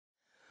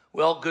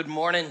Well, good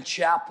morning,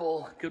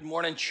 chapel. Good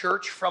morning,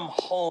 church from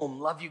home.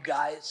 Love you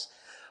guys.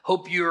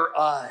 Hope you're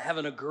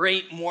having a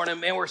great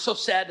morning. Man, we're so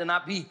sad to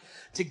not be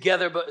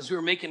together, but as we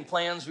were making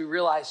plans, we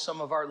realized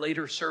some of our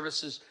later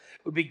services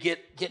would be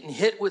getting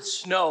hit with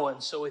snow,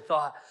 and so we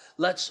thought,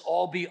 let's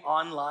all be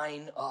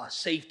online,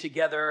 safe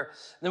together.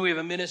 And then we have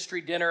a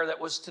ministry dinner that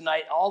was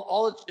tonight.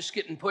 All it's just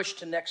getting pushed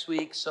to next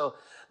week, so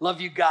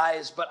love you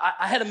guys. But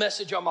I had a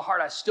message on my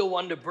heart I still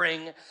wanted to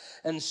bring,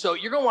 and so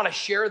you're going to want to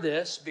share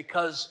this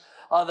because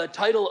the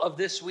title of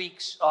this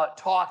week's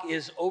talk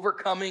is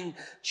Overcoming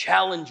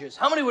Challenges.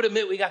 How many would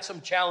admit we got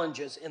some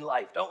challenges in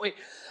life, don't we?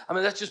 I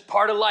mean, that's just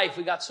part of life.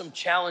 We got some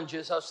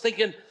challenges. I was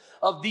thinking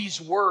of these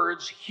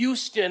words,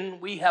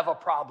 Houston, we have a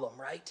problem,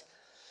 right?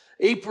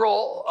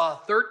 April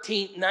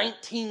 13th,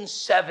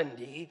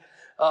 1970,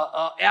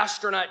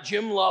 astronaut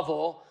Jim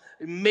Lovell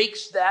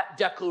makes that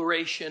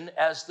declaration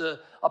as the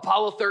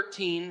Apollo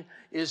 13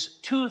 is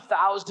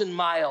 2,000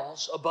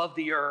 miles above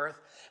the earth.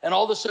 And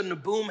all of a sudden, a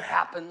boom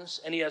happens,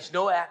 and he has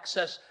no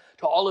access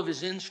to all of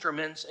his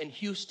instruments. And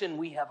Houston,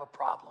 we have a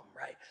problem,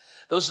 right?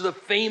 Those are the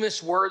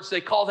famous words. They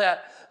call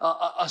that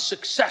a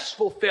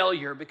successful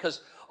failure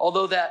because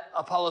although that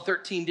Apollo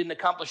 13 didn't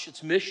accomplish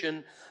its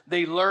mission,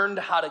 they learned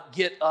how to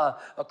get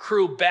a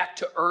crew back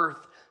to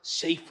Earth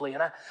safely.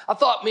 And I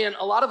thought, man,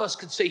 a lot of us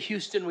could say,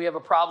 Houston, we have a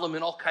problem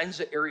in all kinds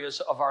of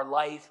areas of our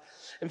life.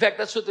 In fact,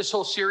 that's what this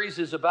whole series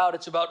is about.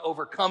 It's about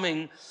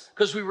overcoming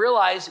because we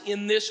realize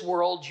in this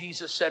world,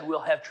 Jesus said we'll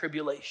have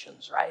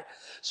tribulations, right?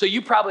 So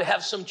you probably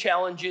have some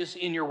challenges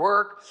in your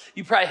work.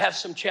 You probably have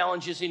some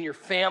challenges in your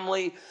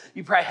family.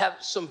 You probably have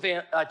some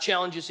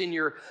challenges in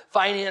your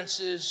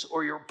finances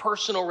or your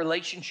personal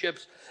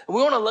relationships. And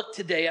we want to look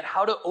today at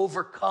how to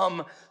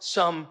overcome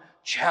some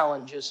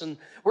challenges. And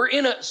we're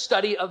in a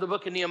study of the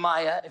book of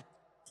Nehemiah.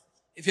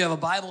 If you have a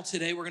Bible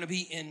today, we're going to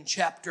be in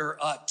chapter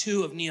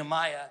 2 of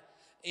Nehemiah.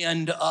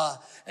 And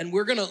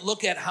we're going to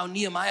look at how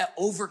Nehemiah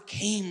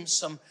overcame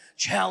some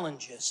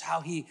challenges,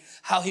 how he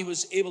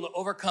was able to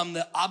overcome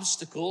the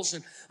obstacles.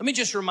 And let me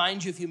just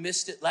remind you, if you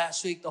missed it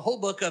last week, the whole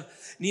book of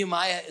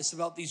Nehemiah is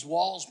about these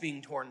walls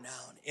being torn down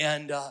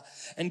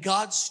and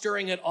God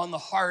stirring it on the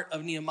heart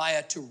of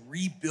Nehemiah to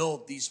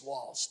rebuild these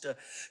walls.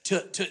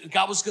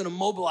 God was going to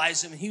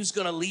mobilize him, and he was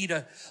going to lead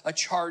a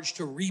charge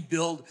to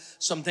rebuild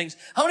some things.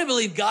 How many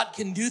believe God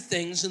can do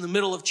things in the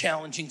middle of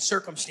challenging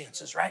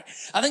circumstances, right?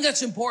 I think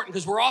that's important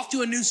because we're off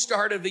to a new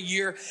start of the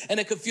year, and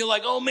it could feel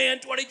like, oh man,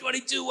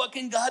 2022, what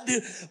can God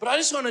do? But I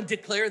just want to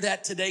declare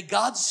that today,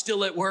 God's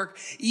still at work,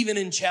 even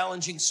in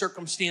challenging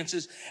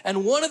circumstances.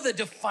 And one of the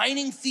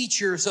defining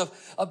features of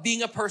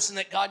being a person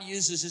that God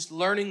uses is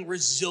learning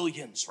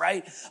resilience,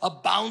 right? A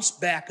bounce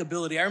back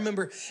ability. I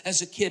remember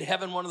as a kid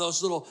having one of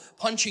those little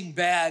punching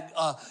bag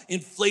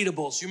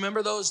inflatables. You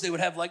remember those? They would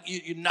have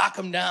you knock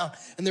them down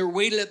and they're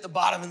weighted at the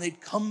bottom and they'd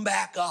come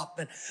back up.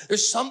 And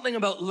there's something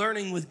about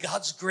learning with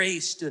God's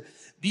grace to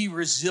be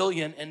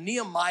resilient. And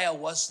Nehemiah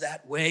was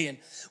that way. And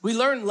we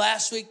learned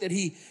last week that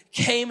he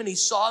came and he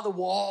saw the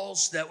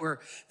walls that were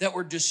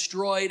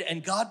destroyed,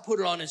 and God put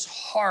it on his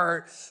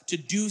heart to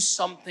do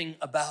something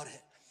about it.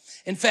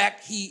 In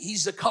fact,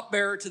 he's the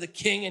cupbearer to the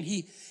king, and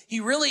he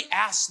really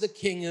asked the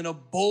king in a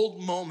bold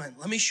moment.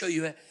 Let me show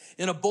you it.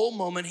 In a bold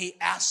moment, he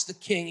asked the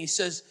king, he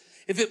says,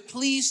 if it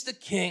please the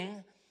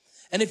king,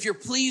 and if you're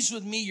pleased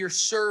with me, your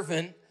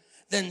servant,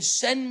 then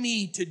send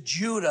me to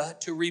Judah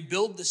to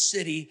rebuild the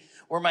city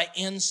where my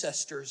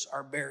ancestors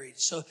are buried.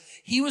 So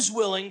he was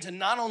willing to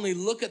not only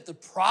look at the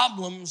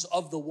problems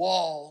of the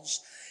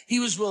walls, he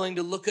was willing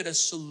to look at a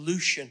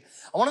solution.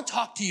 I want to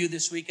talk to you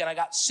this week, and I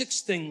got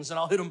 6 things, and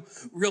I'll hit them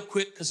real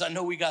quick because I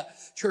know we got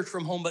church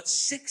from home, but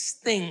 6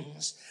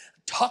 things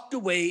tucked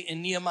away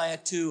in Nehemiah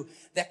 2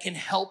 that can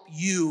help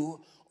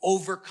you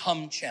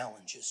overcome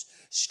challenges.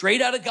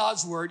 Straight out of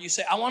God's word, you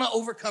say, I want to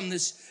overcome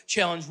this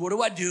challenge. What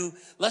do I do?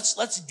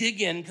 Let's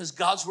dig in because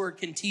God's word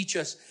can teach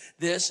us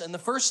this. And the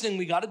first thing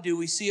we got to do,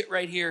 we see it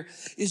right here,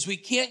 is we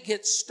can't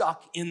get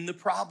stuck in the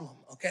problem,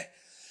 okay?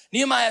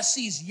 Nehemiah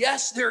sees,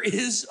 yes, there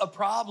is a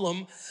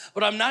problem,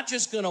 but I'm not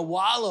just going to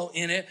wallow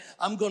in it.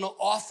 I'm going to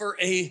offer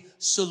a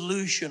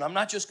solution. I'm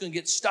not just going to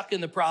get stuck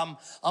in the problem.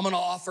 I'm going to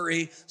offer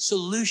a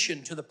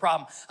solution to the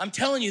problem. I'm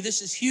telling you,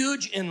 this is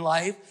huge in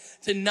life,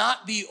 to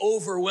not be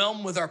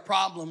overwhelmed with our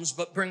problems,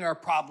 but bring our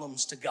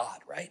problems to God,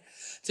 right?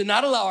 To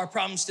not allow our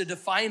problems to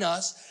define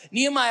us.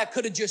 Nehemiah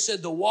could have just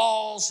said the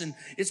walls, and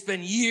it's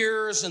been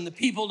years, and the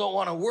people don't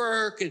want to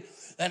work,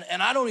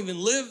 and I don't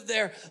even live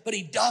there, but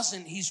he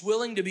doesn't. He's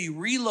willing to be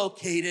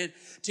relocated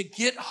to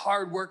get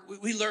hard work.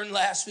 We learned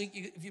last week,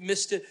 if you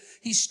missed it,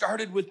 he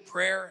started with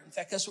prayer. In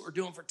fact, that's what we're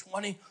doing for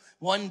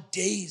 21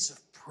 days of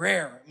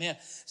prayer. Man,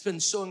 it's been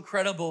so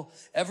incredible.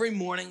 Every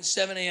morning,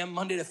 7 a.m.,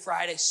 Monday to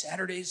Friday,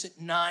 Saturdays at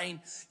 9.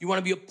 You want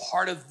to be a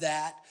part of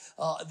that.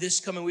 This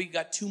coming week,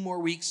 got 2 more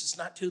weeks. It's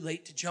not too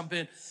late to jump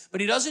in.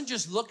 But he doesn't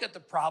just look at the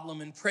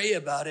problem and pray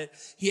about it.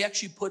 He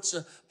actually puts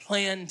a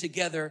plan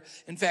together.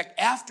 In fact,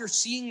 after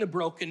seeing the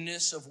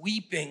brokenness of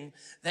weeping,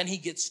 then he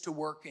gets to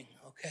working,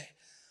 okay?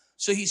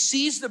 So he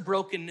sees the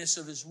brokenness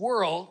of his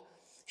world.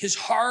 His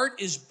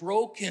heart is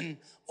broken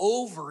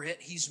over it.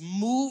 He's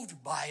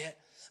moved by it.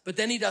 But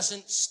then he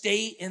doesn't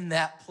stay in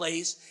that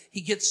place.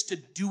 He gets to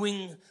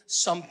doing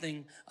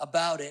something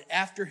about it.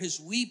 After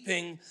his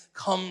weeping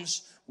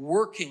comes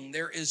working.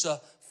 There is a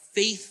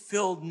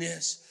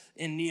faith-filledness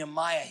in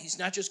Nehemiah. He's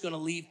not just going to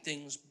leave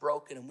things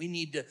broken. And we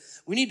need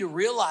to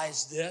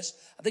realize this.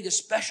 I think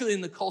especially in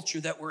the culture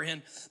that we're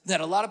in,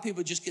 that a lot of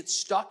people just get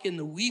stuck in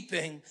the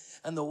weeping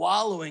and the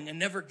wallowing and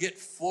never get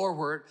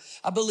forward.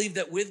 I believe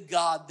that with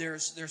God,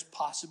 there's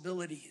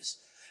possibilities.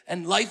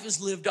 And life is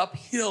lived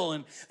uphill,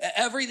 and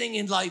everything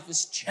in life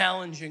is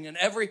challenging, and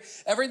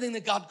everything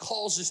that God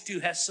calls us to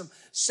has some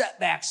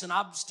setbacks and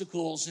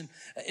obstacles. And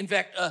in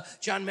fact,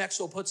 John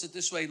Maxwell puts it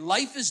this way: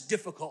 life is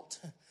difficult.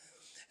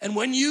 And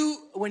when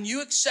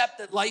you accept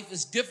that life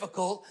is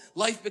difficult,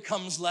 life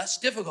becomes less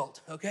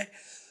difficult, okay?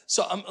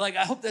 So I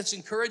hope that's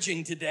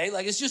encouraging today.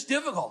 It's just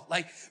difficult.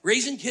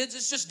 Raising kids,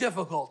 it's just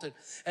difficult.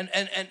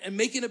 And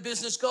making a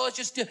business go,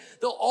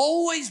 there'll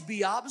always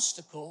be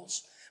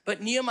obstacles. But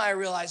Nehemiah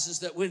realizes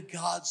that with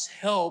God's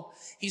help,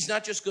 he's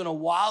not just going to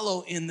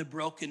wallow in the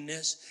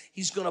brokenness.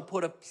 He's going to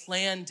put a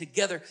plan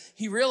together.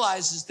 He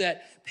realizes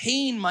that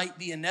pain might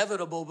be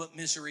inevitable, but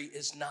misery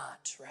is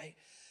not, right?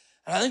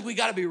 And I think we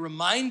got to be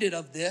reminded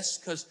of this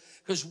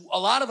because a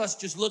lot of us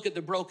just look at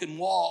the broken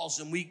walls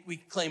and we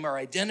claim our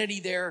identity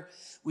there.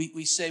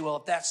 We say, well,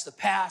 if that's the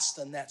past,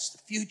 then that's the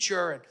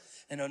future,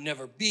 and it'll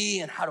never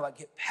be. And how do I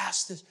get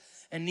past this?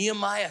 And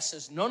Nehemiah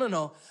says,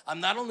 no.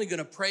 I'm not only going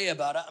to pray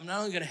about it. I'm not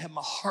only going to have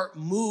my heart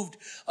moved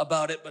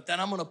about it, but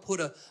then I'm going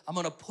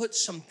to put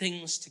some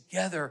things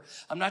together.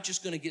 I'm not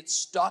just going to get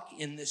stuck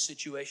in this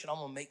situation. I'm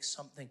going to make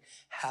something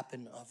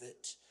happen of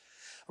it.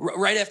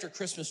 Right after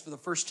Christmas, for the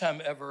first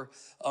time ever,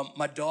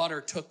 my daughter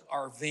took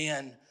our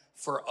van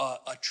for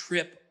a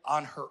trip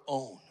on her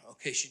own.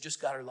 Okay, she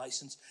just got her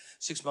license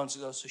 6 months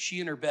ago. So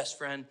she and her best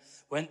friend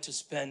went to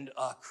spend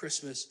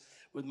Christmas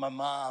with my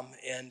mom.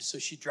 And so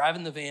she's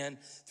driving the van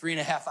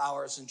 3.5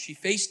 hours, and she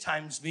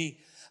FaceTimes me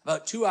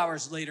about 2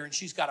 hours later, and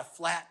she's got a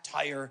flat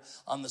tire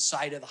on the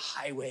side of the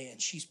highway, and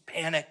she's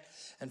panicked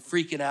and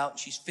freaking out. And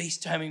she's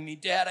FaceTiming me,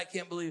 Dad, I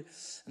can't believe it.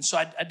 And so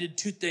I did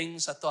two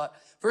things. I thought,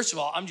 first of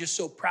all, I'm just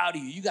so proud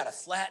of you. You got a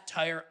flat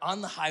tire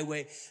on the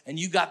highway, and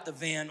you got the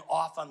van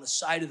off on the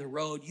side of the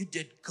road. You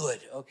did good,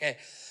 okay?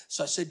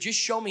 So I said, just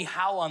show me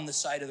how on the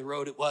side of the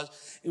road it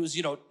was. It was,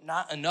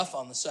 not enough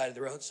on the side of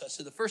the road. So I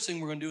said, the first thing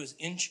we're going to do is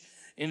inch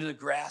into the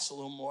grass a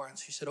little more. And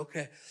she said,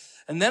 okay.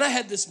 And then I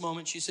had this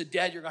moment. She said,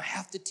 Dad, you're going to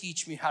have to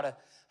teach me how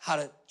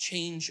to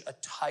change a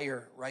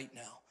tire right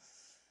now.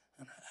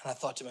 And I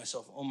thought to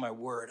myself, oh, my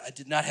word. I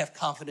did not have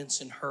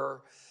confidence in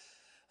her.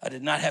 I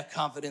did not have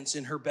confidence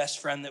in her best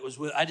friend that was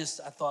with. I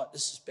thought,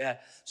 this is bad.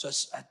 So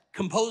I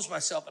composed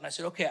myself, and I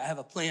said, okay, I have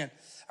a plan.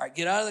 All right,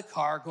 get out of the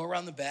car, go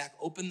around the back,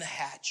 open the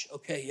hatch.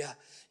 Okay, yeah,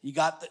 you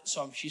got that.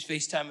 So she's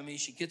FaceTiming me.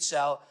 She gets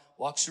out,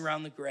 walks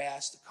around the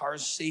grass. The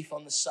car's safe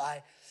on the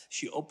side.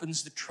 She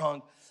opens the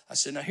trunk. I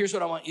said, now here's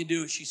what I want you to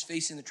do. She's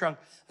facing the trunk.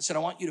 I said, I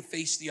want you to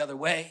face the other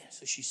way.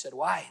 So she said,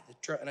 why?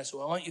 And I said,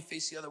 well, I want you to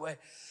face the other way.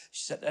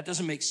 She said, that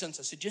doesn't make sense.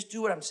 I said, just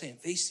do what I'm saying.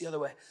 Face the other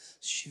way.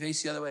 So she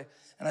faced the other way.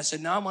 And I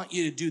said, now I want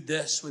you to do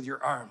this with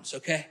your arms,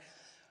 okay?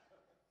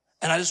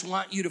 And I just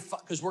want you to,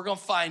 because we're going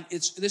to find,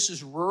 this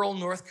is rural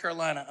North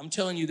Carolina. I'm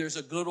telling you, there's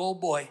a good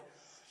old boy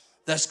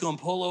that's going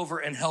to pull over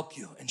and help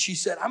you. And she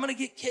said, I'm going to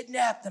get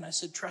kidnapped. And I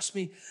said, trust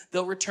me,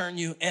 they'll return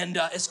you, and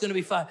it's going to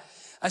be fine.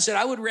 I said,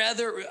 I would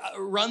rather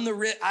run the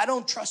risk. I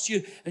don't trust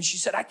you. And she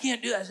said, I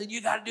can't do that. I said,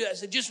 you got to do it. I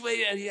said, just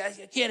wave.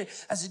 I can't.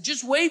 I said,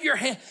 just wave your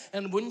hand.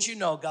 And wouldn't you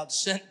know, God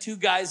sent two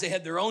guys. They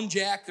had their own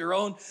jack, their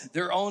own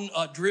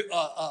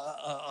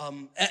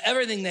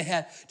everything they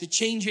had to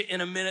change it in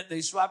a minute.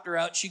 They swapped her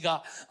out. She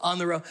got on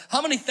the road.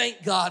 How many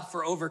thank God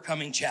for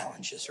overcoming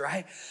challenges,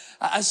 right?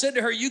 I said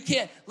to her, you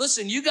can't,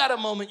 listen, you got a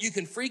moment, you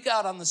can freak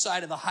out on the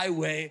side of the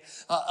highway,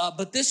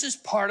 but this is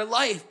part of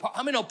life.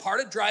 How many know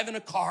part of driving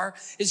a car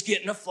is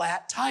getting a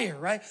flat tire,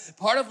 right?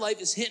 Part of life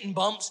is hitting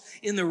bumps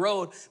in the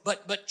road,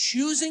 but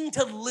choosing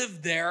to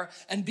live there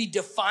and be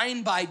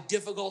defined by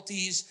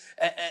difficulties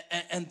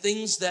and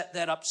things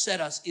that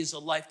upset us is a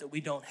life that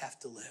we don't have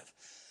to live.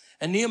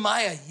 And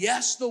Nehemiah,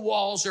 yes, the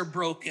walls are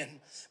broken,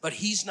 but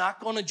he's not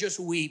going to just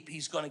weep.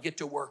 He's going to get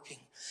to working.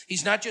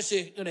 He's not just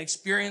going to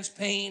experience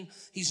pain.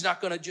 He's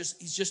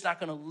just not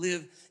going to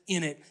live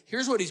in it.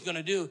 Here's what he's going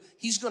to do.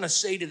 He's going to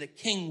say to the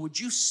king, would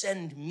you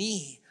send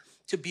me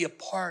to be a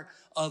part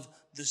of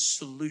the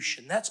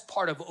solution? That's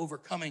part of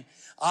overcoming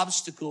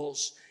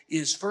obstacles,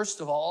 is first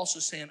of all also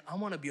saying, I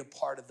want to be a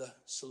part of the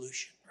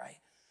solution, right?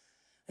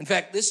 In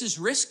fact, this is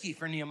risky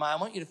for Nehemiah. I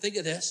want you to think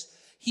of this.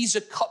 He's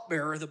a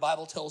cupbearer, the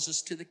Bible tells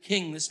us, to the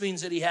king. This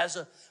means that he has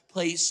a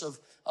place of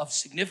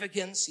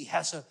significance. He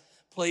has a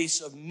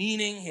place of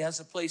meaning. He has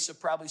a place of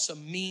probably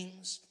some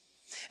means.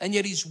 And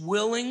yet he's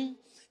willing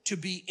to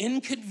be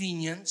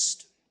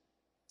inconvenienced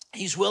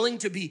He's willing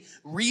to be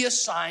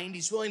reassigned.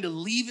 He's willing to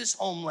leave his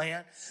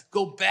homeland,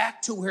 go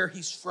back to where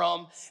he's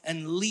from,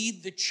 and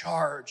lead the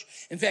charge.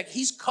 In fact,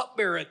 he's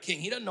cupbearer king.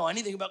 He doesn't know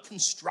anything about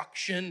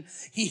construction.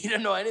 He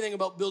doesn't know anything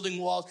about building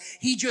walls.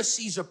 He just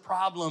sees a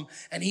problem,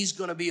 and he's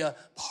going to be a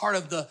part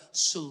of the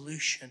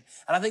solution.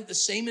 And I think the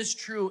same is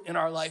true in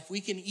our life.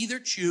 We can either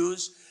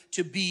choose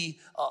to be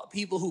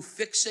people who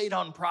fixate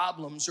on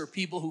problems or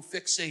people who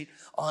fixate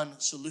on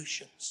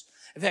solutions.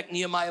 In fact,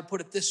 Nehemiah put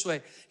it this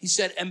way. He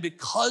said, and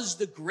because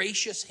the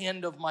gracious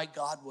hand of my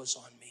God was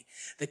on me,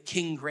 the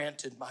king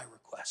granted my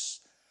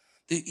requests.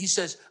 He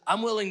says,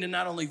 I'm willing to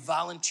not only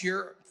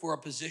volunteer for a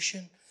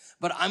position,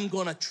 but I'm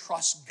going to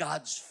trust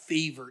God's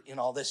favor in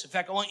all this. In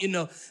fact, I want you to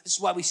know, this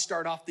is why we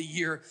start off the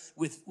year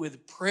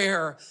with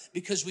prayer,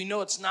 because we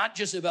know it's not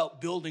just about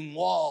building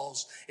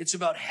walls. It's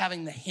about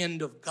having the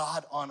hand of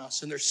God on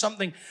us. And there's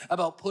something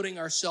about putting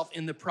ourselves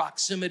in the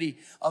proximity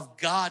of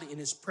God in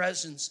his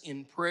presence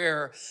in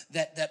prayer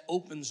that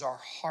opens our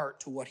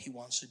heart to what he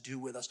wants to do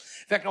with us.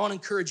 In fact, I want to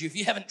encourage you, if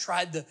you haven't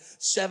tried the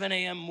 7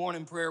 a.m.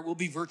 morning prayer, we'll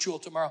be virtual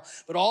tomorrow,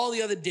 but all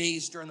the other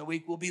days during the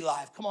week, we'll be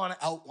live. Come on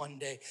out one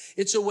day.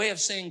 It's a way of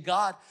saying,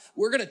 God,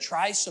 we're going to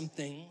try some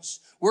things.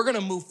 We're going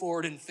to move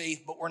forward in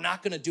faith, but we're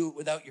not going to do it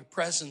without your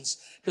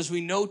presence, because we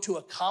know to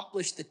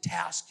accomplish the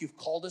task you've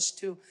called us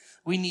to,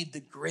 we need the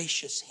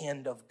gracious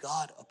hand of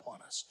God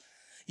upon us.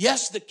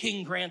 Yes, the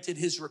king granted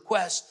his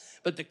request,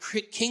 but the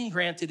king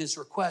granted his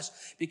request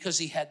because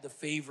he had the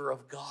favor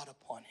of God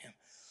upon him.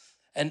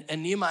 And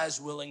Nehemiah is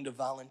willing to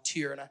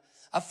volunteer. And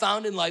I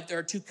found in life there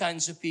are two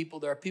kinds of people.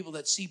 There are people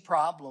that see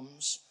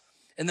problems,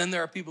 and then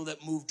there are people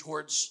that move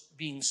towards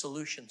being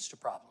solutions to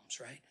problems,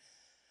 right?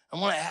 I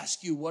want to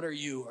ask you, what are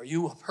you? Are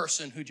you a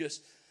person who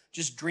just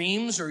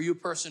dreams, or are you a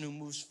person who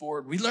moves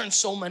forward? We learned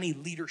so many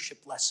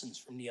leadership lessons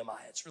from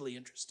Nehemiah. It's really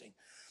interesting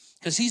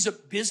because he's a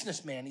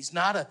businessman. He's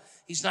not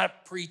a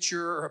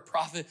preacher or a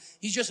prophet.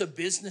 He's just a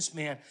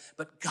businessman,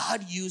 but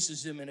God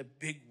uses him in a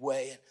big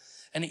way.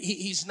 And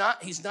he's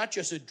not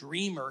just a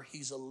dreamer,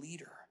 he's a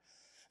leader.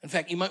 In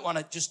fact, you might want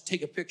to just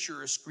take a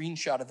picture or a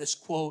screenshot of this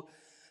quote.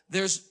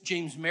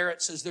 James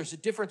Merritt says, there's a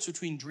difference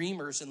between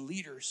dreamers and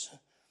leaders.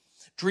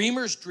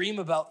 Dreamers dream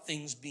about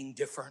things being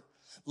different.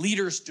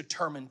 Leaders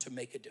determined to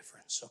make a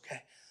difference,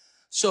 okay?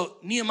 So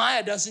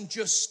Nehemiah doesn't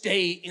just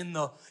stay in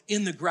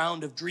the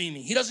ground of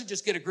dreaming. He doesn't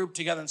just get a group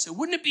together and say,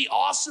 wouldn't it be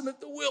awesome if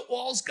the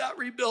walls got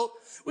rebuilt?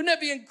 Wouldn't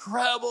that be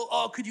incredible?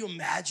 Oh, could you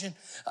imagine?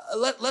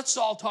 Let's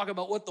all talk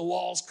about what the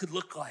walls could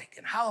look like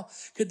and how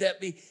could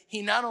that be?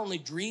 He not only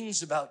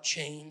dreams about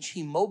change,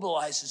 he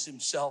mobilizes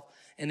himself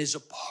and is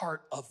a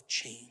part of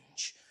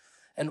change.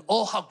 And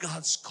oh, how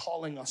God's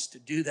calling us to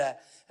do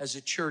that as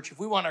a church. If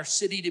we want our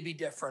city to be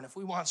different, if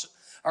we want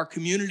our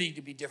community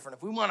to be different,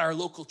 if we want our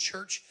local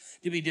church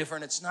to be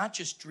different, it's not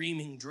just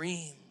dreaming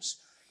dreams.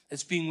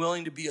 It's being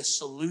willing to be a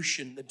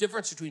solution. The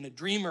difference between a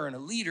dreamer and a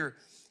leader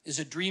is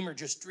a dreamer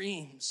just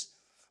dreams,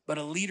 but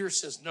a leader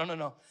says,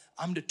 no,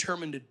 I'm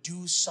determined to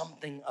do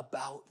something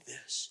about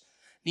this.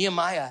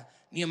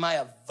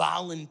 Nehemiah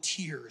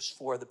volunteers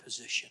for the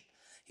position.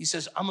 He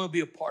says, I'm going to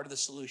be a part of the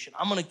solution.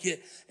 I'm going to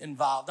get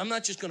involved. I'm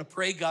not just going to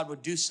pray God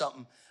would do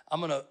something.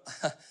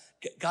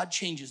 God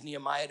changes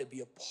Nehemiah to be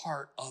a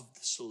part of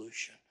the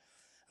solution.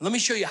 Let me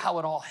show you how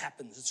it all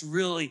happens. It's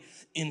really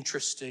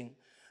interesting.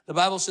 The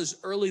Bible says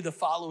early the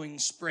following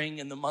spring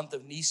in the month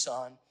of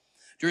Nisan,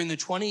 during the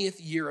 20th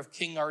year of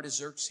King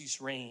Artaxerxes'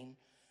 reign,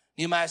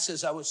 Nehemiah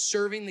says, I was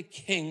serving the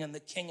king, and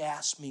the king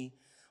asked me,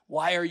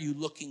 why are you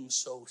looking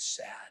so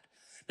sad?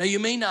 Now, you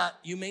may not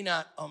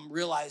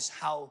realize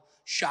how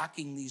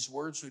shocking these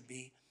words would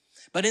be.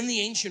 But in the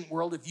ancient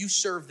world, if you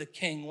served the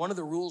king, one of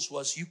the rules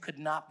was you could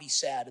not be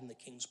sad in the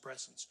king's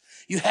presence.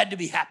 You had to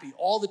be happy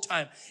all the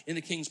time in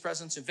the king's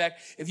presence. In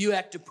fact, if you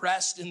act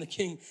depressed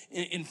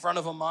in front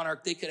of a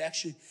monarch, they could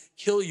actually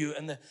kill you.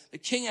 And the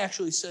king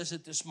actually says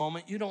at this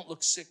moment, you don't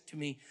look sick to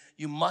me.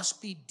 You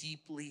must be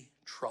deeply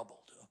troubled.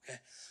 Okay.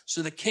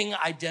 So the king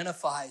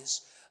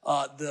identifies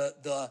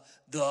the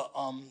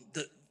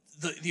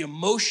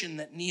emotion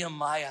that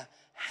Nehemiah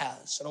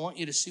has. And I want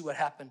you to see what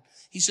happened.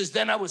 He says,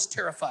 then I was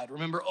terrified.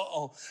 Remember,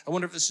 I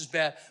wonder if this is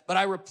bad. But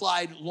I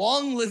replied,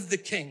 long live the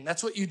king.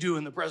 That's what you do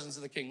in the presence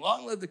of the king.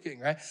 Long live the king,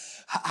 right?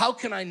 How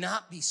can I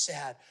not be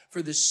sad?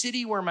 For the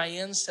city where my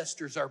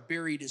ancestors are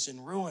buried is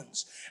in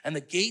ruins, and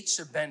the gates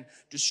have been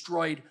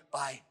destroyed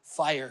by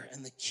fire.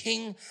 And the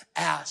king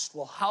asked,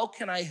 well, how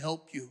can I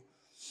help you?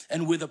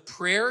 And with a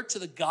prayer to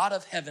the God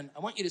of heaven,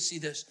 I want you to see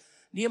this.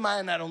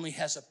 Nehemiah not only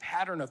has a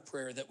pattern of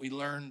prayer that we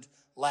learned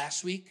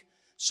last week,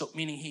 so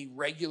meaning he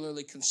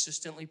regularly,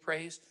 consistently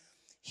prays,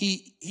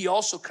 he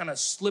also kind of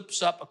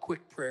slips up a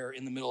quick prayer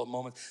in the middle of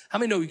moments. How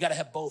many know we got to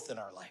have both in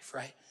our life,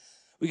 right?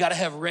 We got to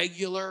have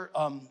regular,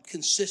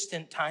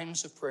 consistent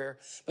times of prayer.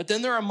 But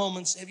then there are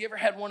moments, have you ever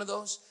had one of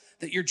those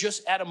that you're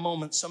just at a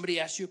moment, somebody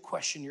asks you a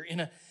question,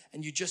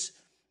 and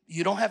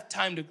you don't have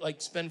time to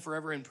like spend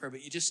forever in prayer,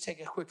 but you just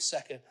take a quick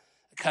second,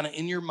 kind of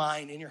in your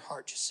mind, in your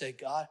heart, just say,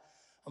 God,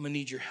 I'm going to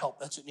need your help.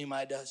 That's what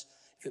Nehemiah does.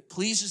 if it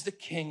pleases the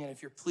king, and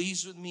if you're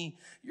pleased with me,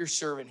 your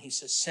servant, he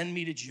says, send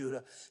me to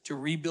Judah to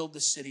rebuild the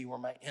city where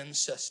my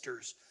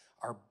ancestors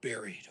are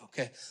buried.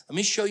 Okay, let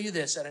me show you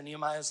this out of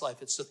Nehemiah's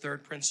life. It's the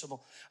third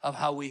principle of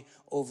how we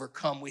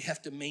overcome. We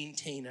have to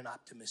maintain an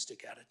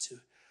optimistic attitude.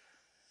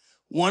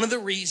 One of the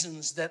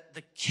reasons that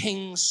the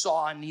king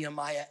saw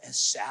Nehemiah as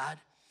sad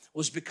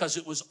was because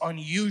it was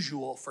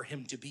unusual for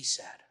him to be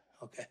sad.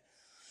 Okay,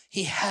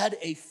 he had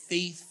a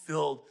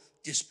faith-filled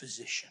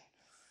disposition.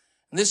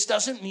 And this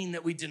doesn't mean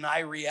that we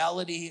deny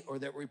reality or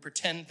that we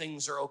pretend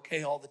things are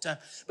okay all the time.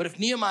 But if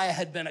Nehemiah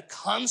had been a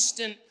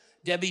constant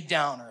Debbie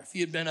Downer, if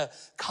he had been a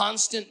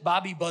constant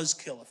Bobby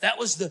Buzzkill, if that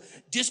was the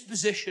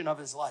disposition of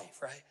his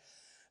life, right,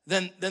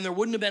 then there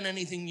wouldn't have been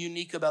anything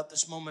unique about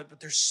this moment.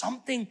 But there's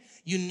something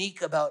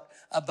unique about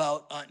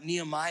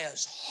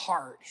Nehemiah's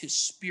heart, his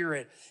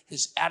spirit,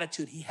 his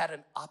attitude. He had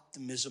an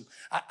optimism.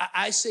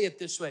 I say it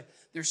this way.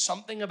 There's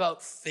something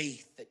about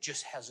faith that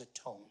just has a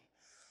tone.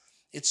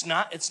 It's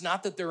not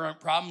that there aren't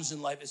problems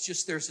in life. It's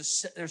just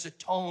there's a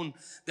tone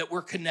that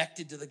we're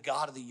connected to the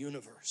God of the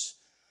universe.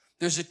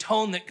 There's a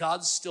tone that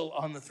God's still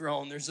on the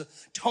throne. There's a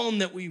tone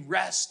that we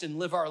rest and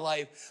live our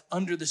life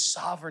under the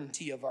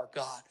sovereignty of our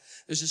God.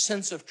 There's a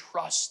sense of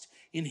trust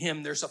in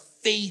him. There's a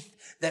faith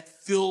that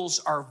fills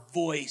our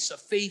voice, a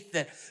faith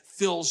that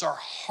fills our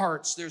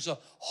hearts. There's a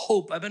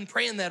hope. I've been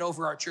praying that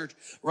over our church.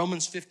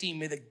 Romans 15,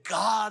 may the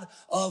God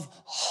of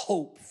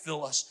hope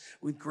fill us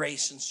with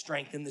grace and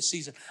strength in this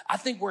season. I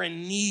think we're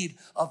in need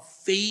of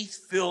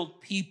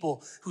faith-filled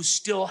people who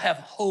still have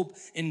hope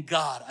in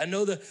God. I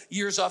know the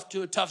year's off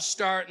to a tough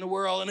start in the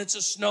world, and it's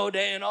a snow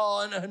day and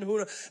all,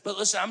 but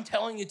listen, I'm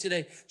telling you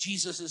today,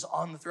 Jesus is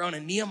on the throne,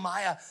 and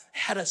Nehemiah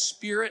had a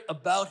spirit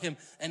about him,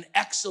 an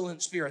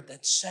excellent spirit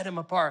that set him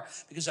apart,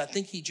 because I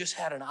think he just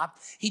had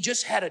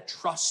a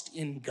trust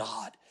in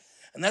God.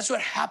 And that's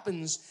what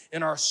happens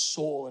in our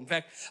soul. In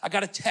fact, I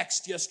got a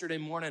text yesterday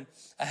morning.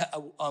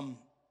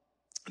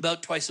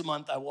 About twice a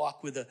month, I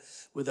walk with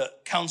a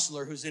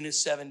counselor who's in his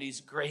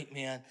 70s, great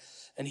man.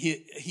 And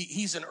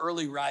he's an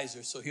early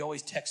riser, so he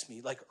always texts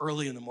me like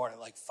early in the morning,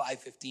 like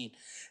 5:15.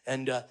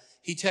 And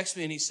he texted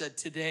me and he said,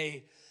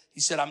 today,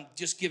 I'm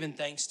just giving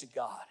thanks to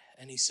God.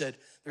 And he said,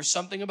 there's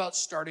something about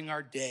starting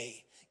our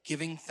day,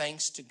 giving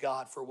thanks to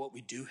God for what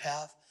we do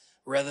have,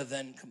 rather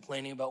than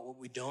complaining about what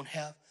we don't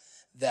have,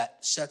 that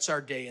sets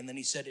our day. And then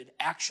he said,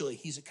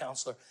 he's a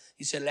counselor.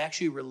 He said, it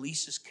actually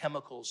releases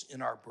chemicals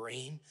in our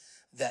brain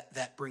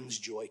that brings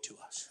joy to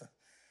us.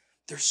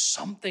 There's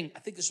something, I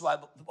think this is why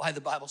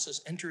the Bible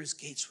says, enter his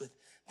gates with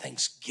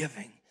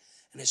thanksgiving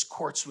and his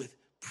courts with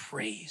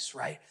praise,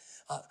 right?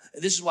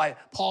 This is why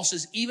Paul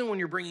says, even when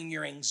you're bringing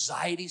your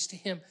anxieties to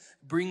him,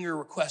 bring your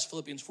requests,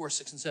 Philippians 4,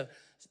 6, and 7,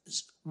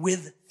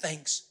 with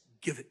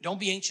thanksgiving. Don't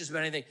be anxious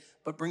about anything,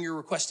 but bring your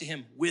request to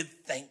him with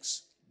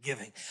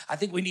thanksgiving. I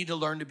think we need to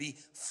learn to be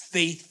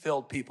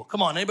faith-filled people.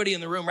 Come on, anybody in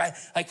the room, right?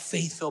 Like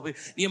faith-filled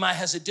people. Nehemiah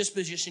has a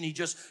disposition. He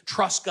just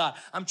trusts God.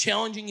 I'm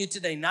challenging you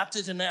today not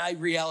to deny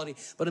reality,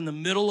 but in the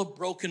middle of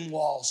broken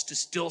walls to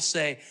still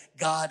say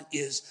God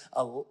is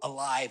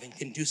alive and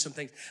can do some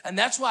things. And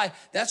that's why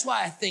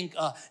I think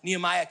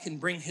Nehemiah can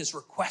bring his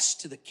request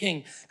to the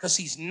king, because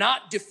he's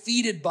not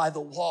defeated by the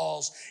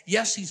walls.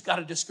 Yes, he's got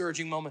a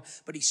discouraging moment,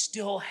 but he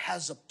still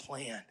has a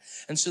plan.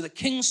 And so the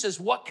king says,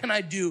 what can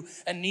I do?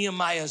 And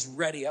Nehemiah's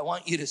ready. I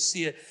want you to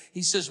see it.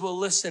 He says, well,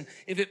 listen,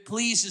 if it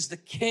pleases the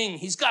king,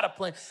 he's got a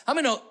plan. How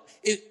many know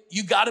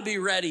you got to be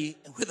ready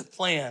with a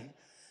plan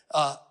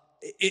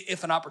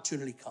if an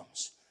opportunity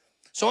comes?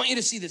 So I want you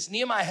to see this.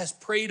 Nehemiah has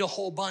prayed a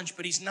whole bunch,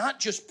 but he's not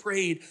just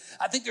prayed.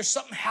 I think there's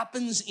something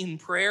happens in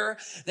prayer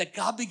that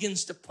God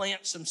begins to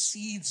plant some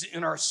seeds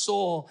in our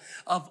soul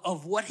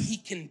of what he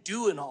can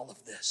do in all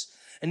of this.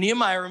 And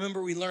Nehemiah,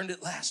 remember we learned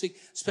it last week,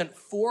 spent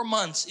 4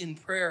 months in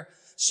prayer.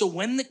 So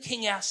when the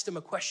king asked him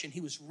a question, he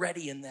was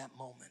ready in that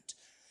moment.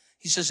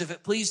 He says, if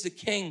it please the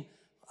king,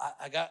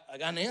 I got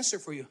an answer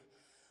for you.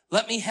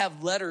 Let me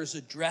have letters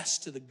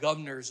addressed to the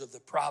governors of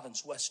the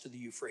province west of the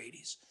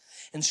Euphrates,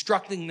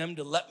 instructing them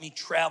to let me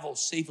travel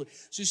safely.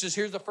 So he says,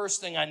 here's the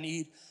first thing I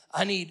need.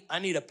 I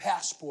need a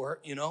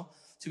passport, to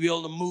be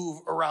able to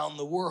move around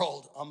the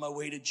world on my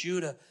way to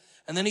Judah.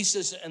 And then he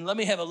says, and let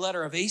me have a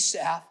letter of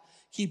Asaph,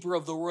 keeper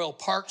of the royal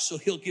park, so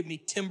he'll give me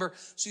timber.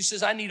 So he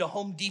says, I need a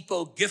Home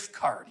Depot gift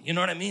card. You know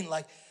what I mean?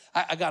 Like,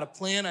 I got a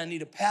plan. I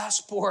need a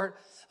passport.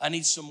 I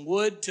need some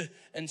wood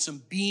and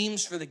some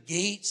beams for the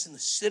gates and the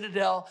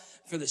citadel,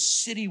 for the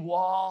city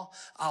wall.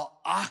 I'll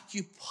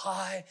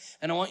occupy.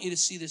 And I want you to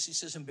see this. He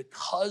says, and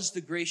because the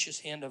gracious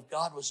hand of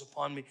God was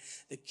upon me,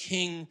 the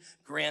king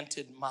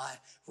granted my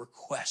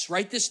request.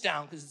 Write this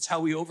down, because it's how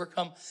we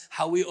overcome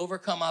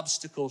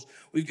obstacles.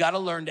 We've got to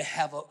learn to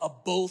have a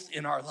both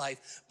in our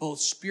life, both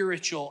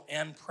spiritual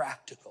and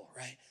practical,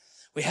 right?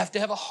 We have to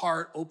have a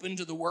heart open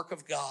to the work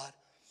of God,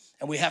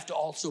 and we have to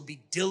also be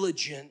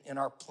diligent in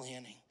our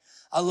planning.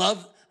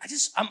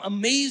 I'm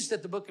amazed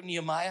at the book of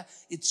Nehemiah.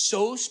 It's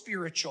so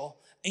spiritual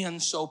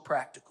and so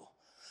practical.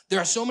 There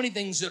are so many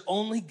things that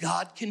only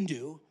God can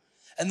do.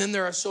 And then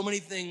there are so many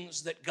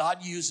things that God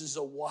uses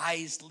a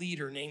wise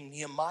leader named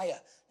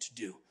Nehemiah to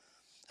do.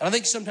 And I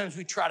think sometimes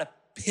we try to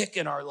pick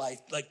in our life.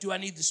 Like, do I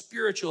need the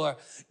spiritual or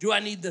do I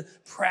need the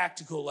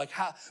practical? Like,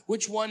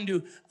 which one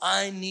do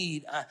I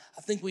need? I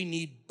think we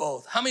need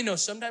both. How many know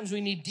sometimes we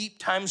need deep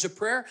times of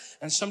prayer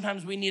and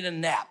sometimes we need a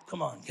nap?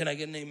 Come on, can I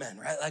get an amen,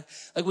 right?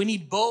 Like we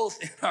need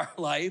both in our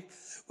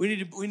life. We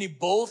need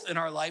both in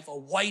our life, a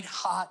white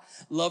hot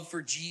love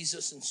for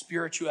Jesus and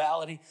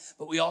spirituality,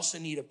 but we also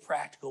need a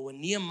practical.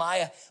 When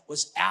Nehemiah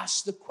was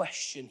asked the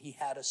question, he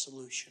had a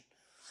solution.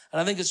 And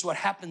I think it's what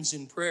happens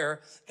in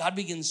prayer. God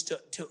begins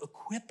to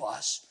equip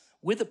us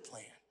with a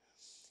plan.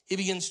 He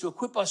begins to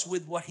equip us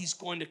with what he's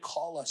going to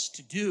call us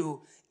to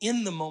do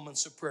in the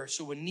moments of prayer.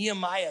 So when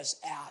Nehemiah is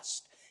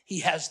asked, he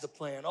has the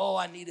plan. Oh,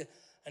 I need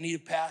a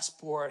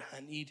passport.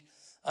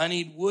 I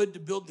need wood to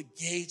build the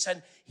gates.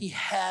 And he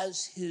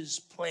has his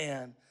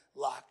plan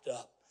locked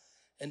up.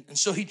 And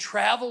so he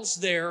travels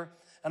there.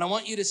 And I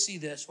want you to see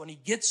this. When he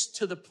gets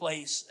to the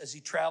place as he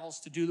travels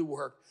to do the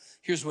work,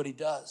 here's what he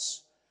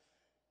does.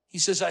 He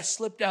says, I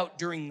slipped out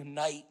during the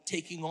night,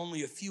 taking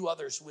only a few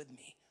others with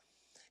me,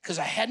 because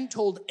I hadn't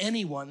told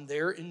anyone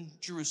there in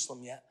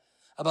Jerusalem yet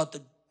about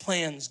the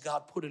plans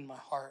God put in my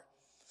heart.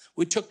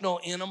 We took no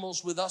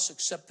animals with us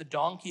except the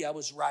donkey I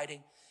was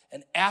riding.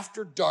 And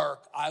after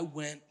dark, I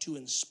went to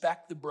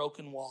inspect the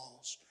broken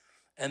walls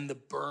and the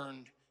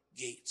burned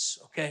gates,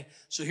 okay?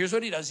 So here's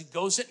what he does. He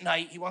goes at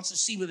night. He wants to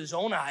see with his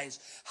own eyes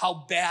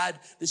how bad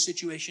the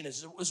situation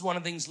is. It was one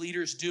of the things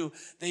leaders do.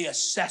 They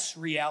assess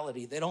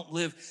reality. They don't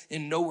live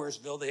in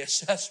Nowheresville. They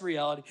assess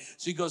reality.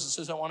 So he goes and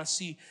says, I want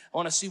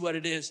to see what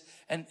it is.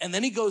 And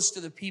then he goes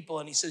to the people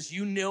and he says,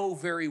 you know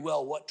very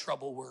well what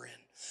trouble we're in.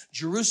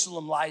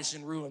 Jerusalem lies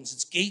in ruins.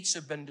 Its gates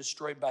have been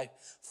destroyed by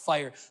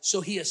fire.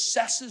 So he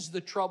assesses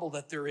the trouble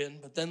that they're in,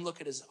 but then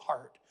look at his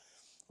heart.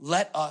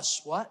 Let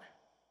us what?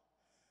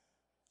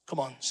 Come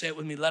on, say it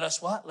with me. Let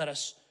us what? Let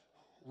us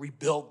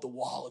rebuild the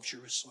wall of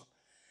Jerusalem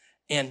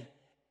and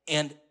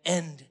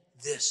end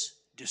this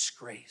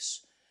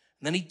disgrace.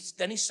 And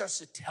then he starts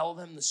to tell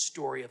them the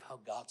story of how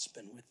God's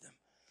been with them.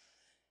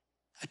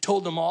 I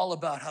told them all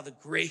about how the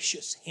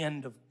gracious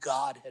hand of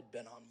God had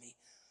been on me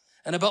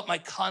and about my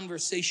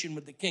conversation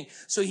with the king.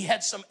 So he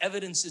had some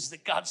evidences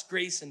that God's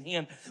grace and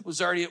hand was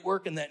already at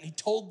work in that. And he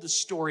told the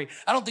story.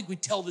 I don't think we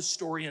tell the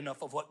story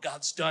enough of what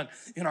God's done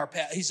in our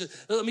past. He said,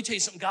 let me tell you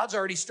something. God's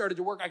already started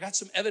to work. I got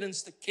some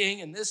evidence the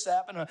king and this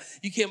happened.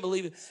 You can't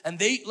believe it. And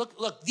they,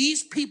 look,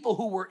 these people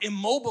who were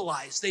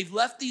immobilized, they've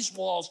left these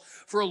walls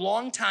for a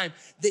long time.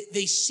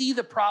 They see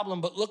the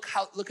problem, but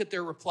look at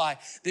their reply.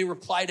 They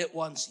replied at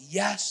once,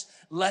 yes,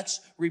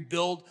 let's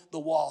rebuild the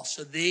wall.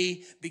 So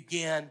they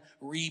began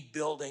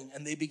rebuilding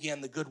and they began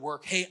the good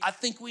work. Hey, I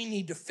think we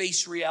need to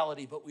face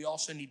reality, but we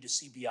also need to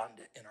see beyond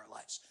it in our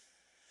lives.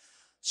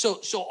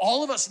 So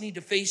all of us need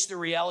to face the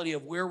reality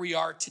of where we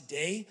are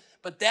today,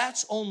 but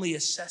that's only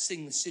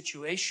assessing the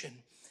situation.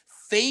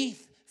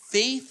 Faith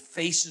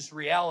faces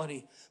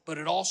reality, but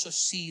it also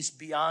sees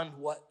beyond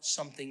what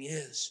something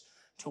is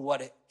to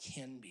what it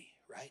can be,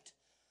 right?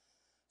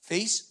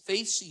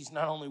 Faith sees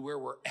not only where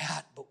we're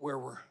at, but where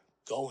we're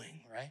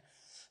going, right?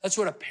 That's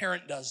what a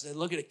parent does. They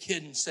look at a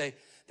kid and say,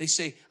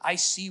 I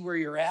see where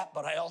you're at,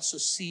 but I also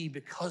see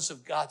because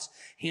of God's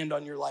hand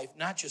on your life,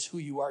 not just who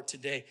you are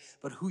today,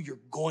 but who you're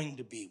going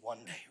to be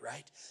one day,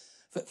 right?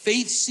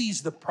 Faith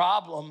sees the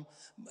problem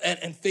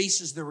and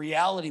faces the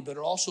reality, but it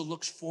also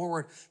looks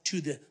forward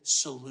to the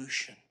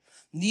solution.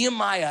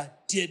 Nehemiah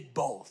did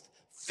both.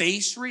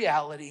 Face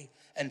reality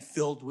and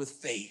filled with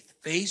faith.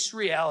 Face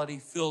reality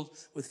filled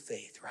with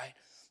faith, right?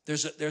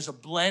 There's a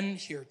blend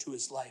here to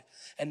his life.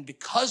 And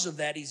because of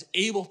that, he's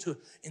able to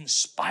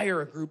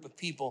inspire a group of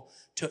people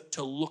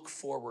to look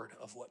forward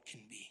of what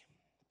can be.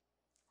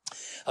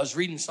 I was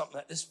reading something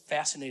that this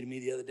fascinated me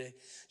the other day.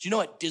 Do you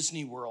know at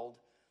Disney World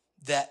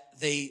that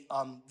they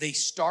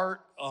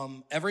start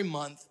every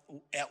month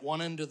at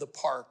one end of the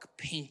park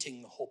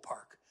painting the whole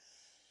park?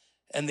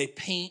 And they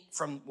paint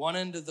from one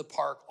end of the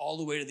park all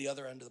the way to the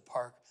other end of the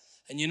park.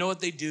 And you know what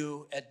they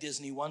do at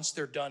Disney once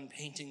they're done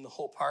painting the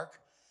whole park?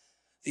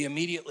 They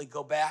immediately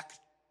go back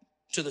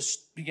to the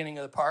beginning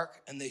of the park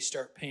and they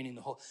start painting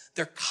the whole.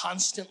 They're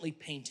constantly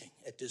painting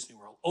at Disney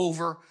World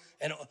over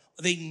and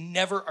they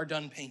never are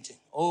done painting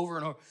over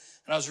and over.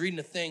 And I was reading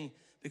a thing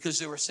because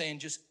they were saying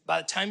just by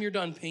the time you're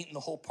done painting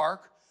the whole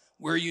park,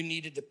 where you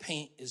needed to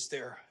paint is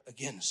there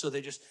again. So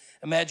they just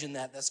imagine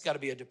that. That's got to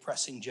be a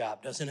depressing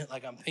job, doesn't it?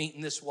 Like I'm painting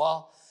this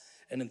wall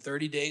and in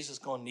 30 days it's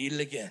going to need it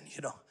again,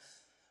 you know.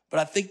 But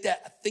I think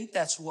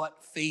that's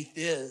what faith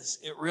is.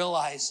 It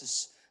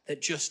realizes that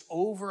just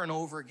over and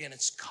over again,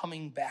 it's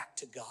coming back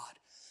to God.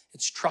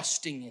 It's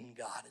trusting in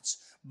God.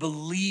 It's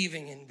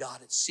believing in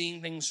God. It's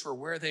seeing things for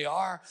where they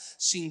are,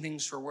 seeing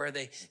things for where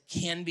they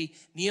can be.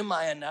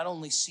 Nehemiah not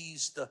only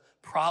sees the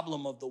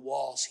problem of the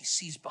walls, he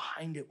sees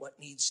behind it what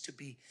needs to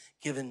be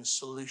given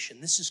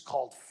solution. This is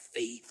called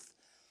faith.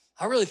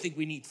 I really think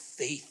we need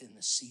faith in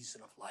this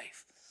season of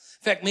life.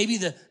 In fact, maybe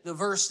the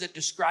verse that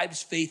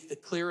describes faith the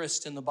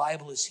clearest in the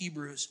Bible is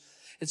Hebrews.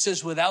 It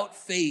says, without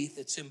faith,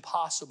 it's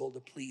impossible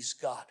to please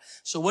God.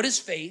 So what is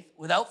faith?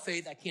 Without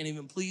faith, I can't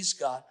even please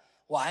God.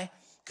 Why?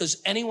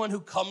 because anyone who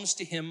comes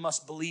to him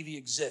must believe he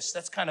exists.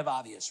 That's kind of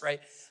obvious, right?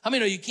 How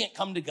many know you can't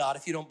come to God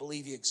if you don't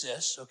believe he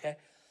exists, okay?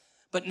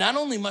 But not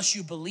only must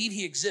you believe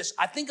he exists,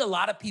 I think a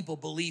lot of people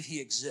believe he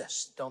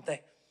exists, don't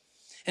they?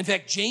 In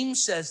fact,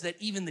 James says that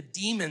even the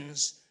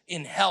demons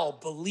in hell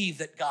believe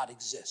that God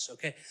exists,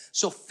 okay?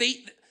 So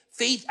faith,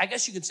 I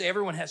guess you could say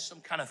everyone has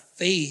some kind of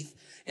faith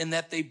in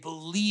that they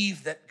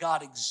believe that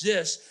God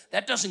exists.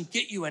 That doesn't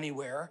get you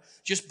anywhere.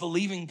 Just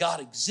believing God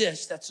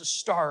exists, that's a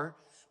start,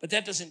 but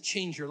that doesn't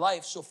change your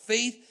life. So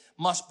faith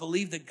must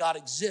believe that God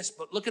exists,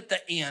 but look at the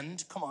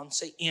and. Come on,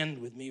 say and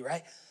with me,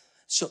 right?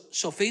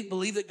 So faith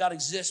believe that God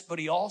exists, but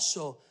he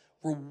also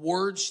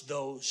rewards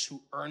those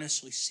who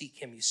earnestly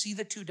seek him. You see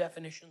the two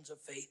definitions of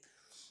faith?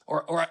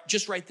 Or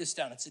just write this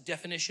down. It's a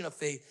definition of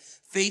faith.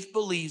 Faith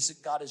believes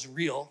that God is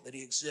real, that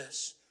he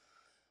exists,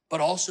 but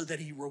also that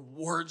he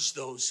rewards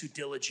those who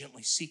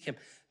diligently seek him,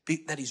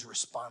 that he's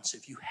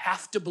responsive. You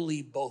have to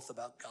believe both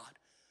about God.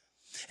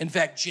 In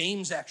fact,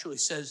 James actually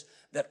says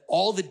that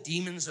all the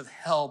demons of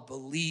hell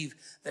believe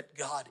that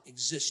God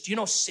exists. Do you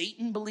know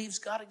Satan believes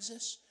God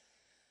exists?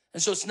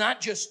 And so it's not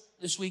just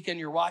this weekend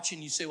you're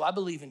watching, you say, well, I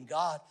believe in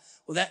God.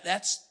 Well, that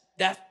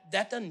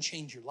doesn't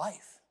change your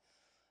life.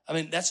 I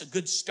mean, that's a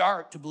good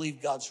start to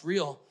believe God's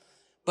real,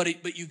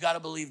 but you got to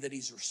believe that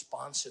he's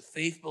responsive.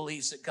 Faith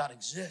believes that God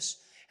exists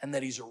and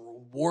that he's a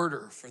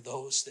rewarder for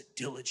those that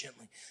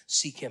diligently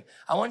seek him.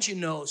 I want you to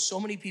know, so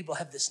many people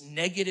have this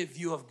negative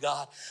view of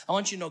God. I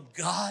want you to know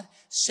God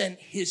sent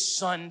his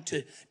son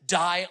to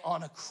die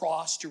on a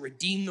cross to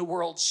redeem the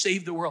world,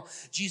 save the world.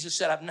 Jesus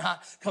said, I've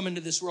not come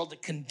into this world to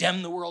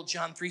condemn the world,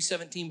 John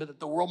 3:17, but that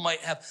the world might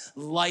have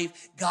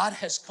life. God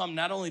has come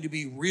not only to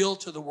be real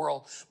to the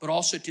world, but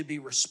also to be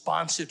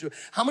responsive to it.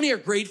 How many are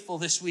grateful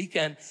this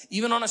weekend,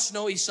 even on a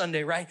snowy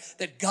Sunday, right?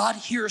 That God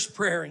hears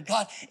prayer and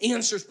God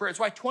answers prayer. It's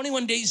why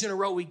 21 days in a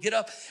row we get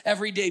up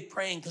every day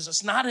praying, because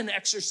it's not an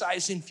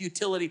exercise in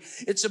futility.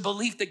 It's a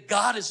belief that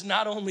God is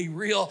not only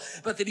real,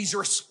 but that he's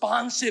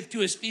responsive to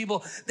his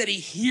people, that he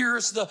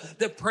hears the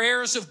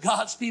prayers of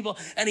God's people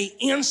and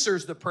he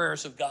answers the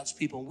prayers of God's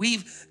people.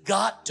 We've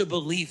got to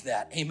believe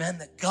that, amen,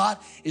 that God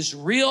is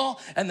real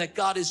and that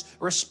God is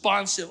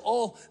responsive.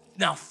 Oh,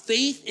 now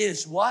faith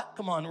is what?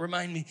 Come on,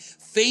 remind me.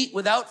 Faith,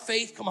 without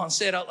faith, come on,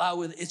 say it out loud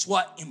with it. It's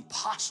what?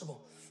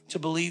 Impossible to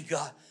believe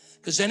God.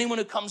 Because anyone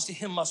who comes to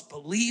him must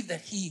believe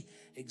that he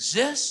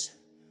exists,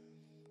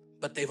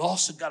 but they've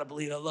also got to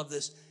believe, I love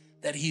this,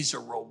 that he's a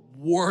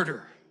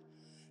rewarder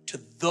to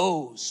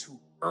those who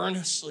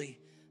earnestly,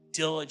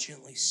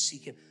 diligently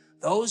seek him.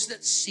 Those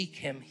that seek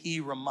him,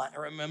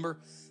 remember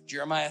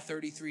Jeremiah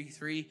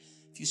 33:3,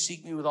 if you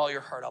seek me with all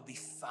your heart, I'll be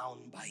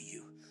found by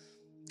you.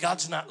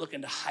 God's not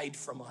looking to hide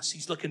from us.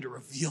 He's looking to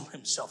reveal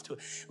himself to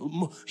us.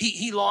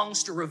 He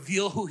longs to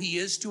reveal who he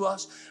is to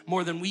us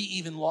more than we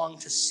even long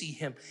to see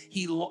him.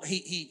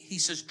 He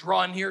says,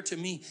 draw near to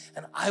me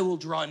and I will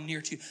draw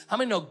near to you. How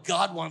many know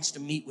God wants to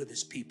meet with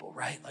his people,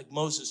 right? Like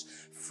Moses,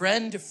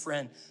 friend to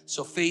friend.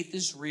 So faith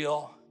is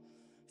real.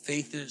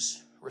 Faith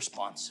is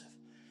responsive.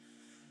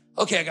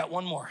 Okay, I got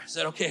one more. Is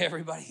that okay,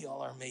 everybody?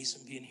 Y'all are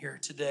amazing being here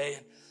today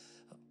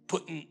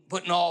and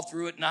putting all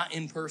through it, not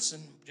in person,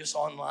 just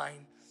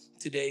online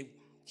today.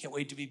 Can't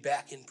wait to be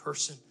back in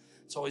person.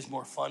 It's always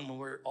more fun when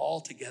we're all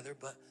together.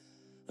 But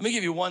let me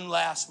give you one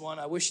last one.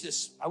 I wish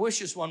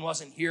this one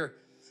wasn't here,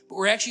 but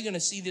we're actually going to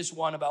see this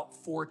one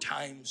about 4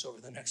 times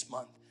over the next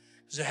month,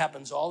 because it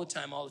happens all the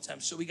time.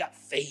 So we got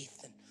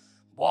faith, and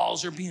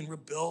walls are being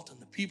rebuilt, and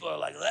the people are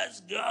like, let's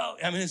go.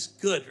 I mean, it's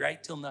good,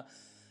 right? Till now.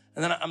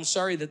 And then I'm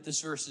sorry that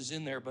this verse is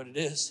in there, but it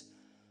is.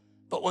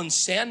 But when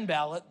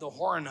Sanballat the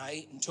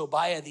Horonite and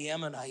Tobiah the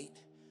Ammonite,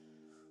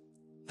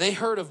 they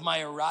heard of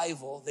my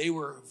arrival, they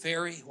were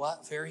very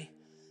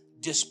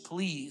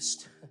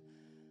displeased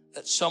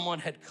that someone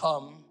had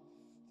come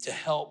to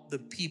help the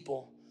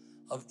people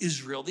of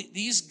Israel.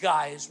 These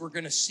guys we're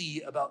going to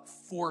see about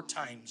 4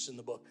 times in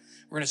the book.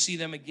 We're going to see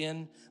them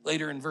again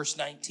later in verse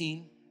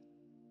 19.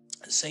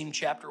 The same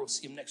chapter. We'll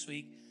see them next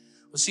week.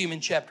 We'll see them in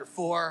chapter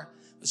 4.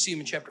 We'll see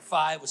them in chapter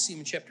 5. We'll see them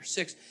in chapter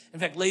 6. In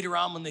fact, later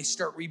on when they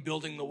start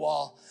rebuilding the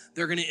wall,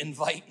 they're going to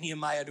invite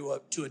Nehemiah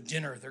to a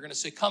dinner. They're going to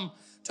say, come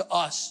to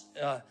us.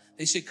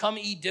 They say, come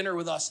eat dinner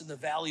with us in the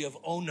valley of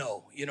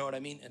Ono. You know what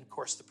I mean? And of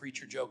course, the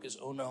preacher joke is,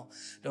 oh no,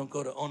 don't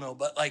go to Ono.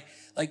 But like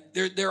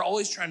they're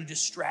always trying to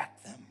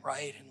distract them,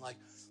 right? And like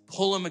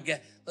pull them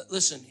again. But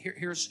listen,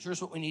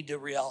 here's what we need to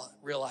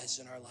realize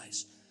in our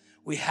lives.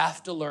 We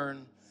have to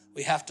learn.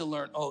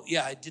 Oh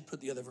yeah, I did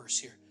put the other verse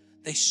here.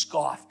 They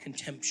scoff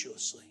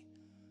contemptuously.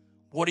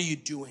 What are you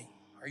doing?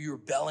 Are you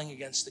rebelling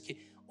against the king?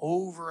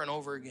 Over and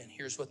over again,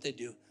 here's what they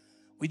do.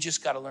 We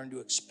just got to learn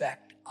to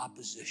expect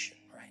opposition,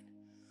 right?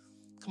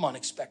 Come on,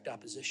 expect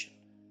opposition.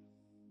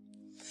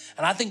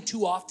 And I think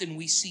too often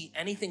we see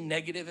anything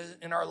negative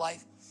in our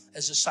life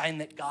as a sign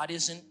that God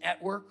isn't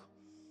at work.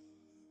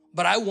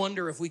 But I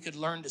wonder if we could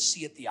learn to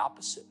see it the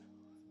opposite.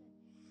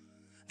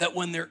 That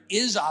when there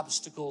is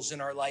obstacles in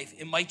our life,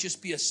 it might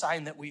just be a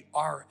sign that we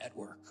are at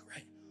work,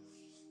 right?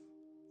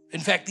 In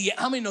fact,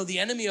 how many know the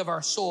enemy of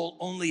our soul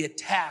only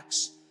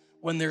attacks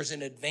when there's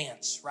an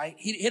advance, right?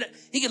 He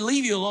can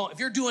leave you alone. If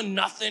you're doing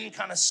nothing,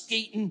 kind of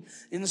skating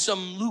in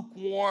some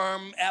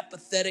lukewarm,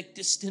 apathetic,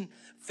 distant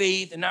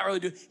faith and not really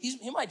doing,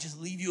 he might just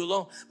leave you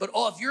alone. But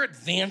if you're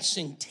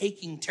advancing,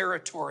 taking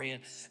territory,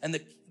 and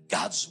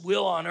God's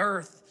will on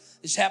earth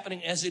is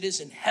happening as it is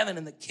in heaven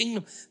in the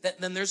kingdom,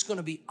 then there's going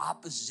to be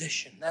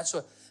opposition. That's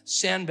what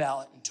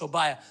Sanballat and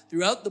Tobiah,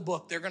 throughout the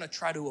book, they're going to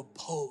try to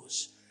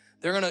oppose.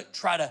 They're going to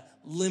try to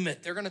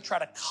limit. They're going to try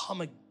to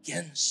come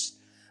against.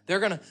 They're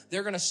going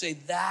to say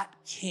that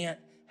can't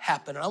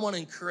happen. And I want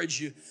to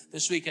encourage you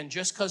this weekend,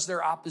 just because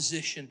they're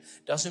opposition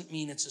doesn't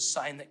mean it's a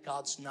sign that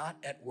God's not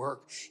at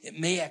work. It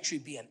may actually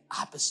be an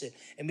opposite.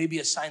 It may be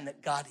a sign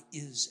that God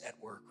is at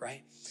work,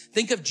 right?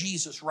 Think of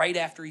Jesus right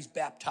after he's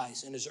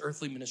baptized in his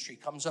earthly ministry,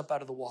 comes up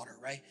out of the water,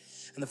 right?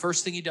 And the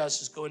first thing he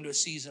does is go into a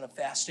season of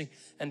fasting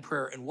and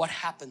prayer. And what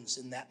happens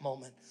in that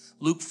moment?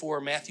 Luke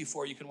 4, Matthew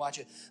 4, you can watch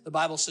it. The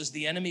Bible says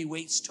the enemy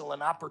waits till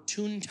an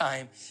opportune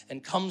time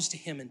and comes to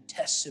him and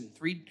tests him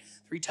three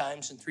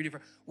times in three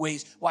different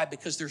ways. Why?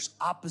 Because there's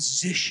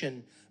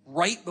opposition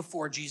right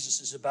before Jesus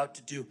is about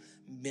to do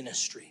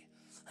ministry.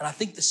 And I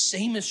think the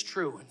same is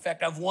true. In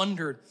fact, I've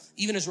wondered,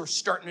 even as we're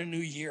starting a new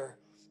year,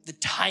 the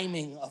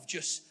timing of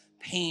just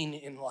pain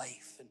in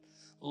life and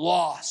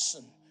loss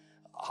and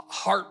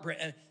heartbreak,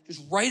 and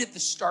just right at the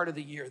start of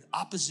the year, the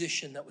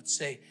opposition that would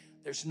say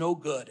there's no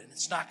good and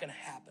it's not going to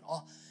happen.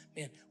 Oh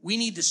man, we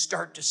need to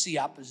start to see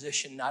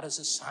opposition not as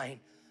a sign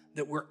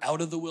that we're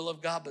out of the will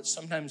of God, but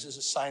sometimes as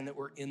a sign that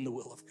we're in the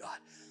will of God.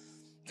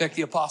 In fact,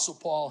 the Apostle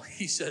Paul,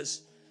 he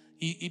says,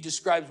 he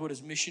describes what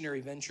his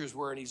missionary ventures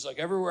were, and he's like,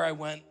 everywhere I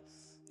went,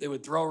 they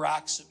would throw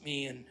rocks at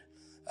me, and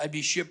I'd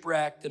be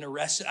shipwrecked and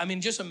arrested. I mean,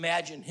 just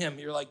imagine him.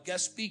 You're like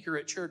guest speaker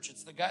at church.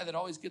 It's the guy that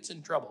always gets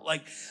in trouble.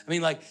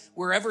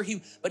 Wherever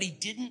but he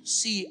didn't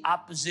see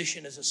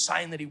opposition as a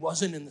sign that he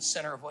wasn't in the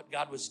center of what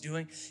God was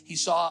doing. He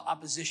saw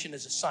opposition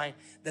as a sign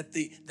that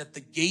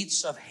the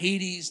gates of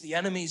Hades, the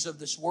enemies of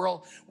this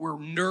world, were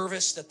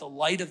nervous that the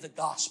light of the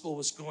gospel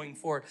was going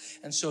forward.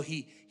 And so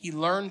he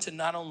learned to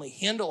not only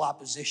handle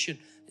opposition,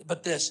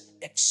 but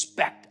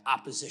expect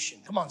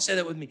opposition. Come on, say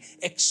that with me.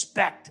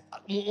 Expect.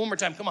 One more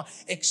time, come on.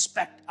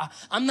 Expect.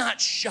 I'm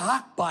not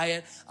shocked by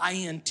it.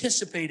 I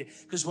anticipate it.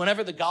 Because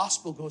whenever the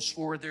gospel goes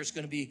forward,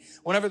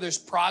 whenever there's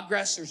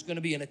progress, there's going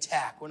to be an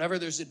attack. Whenever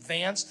there's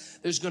advance,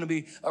 there's going to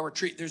be a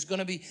retreat. There's going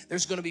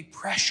to be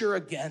pressure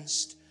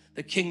against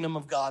the kingdom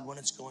of God when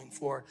it's going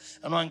forward.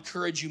 And I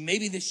encourage you,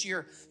 maybe this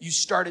year you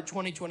started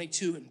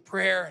 2022 in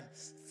prayer and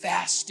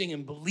fasting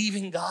and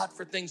believing God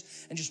for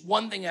things, and just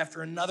one thing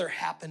after another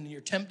happened, and you're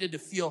tempted to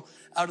feel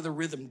out of the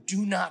rhythm.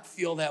 Do not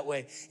feel that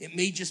way. It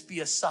may just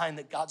be a sign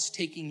that God's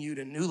taking you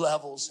to new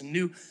levels and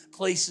new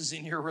places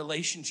in your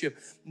relationship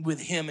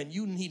with him, and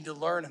you need to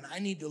learn, and I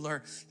need to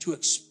learn to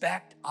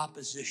expect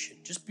opposition.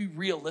 Just be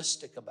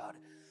realistic about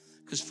it.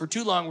 Because for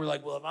too long, we're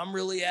like, well, if I'm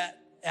really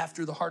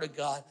after the heart of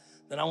God,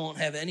 then I won't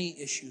have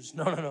any issues.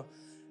 No.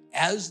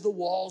 As the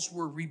walls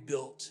were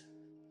rebuilt,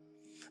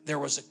 there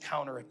was a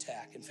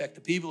counterattack. In fact, the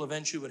people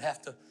eventually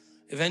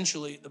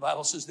the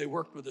Bible says they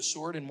worked with a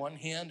sword in one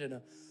hand and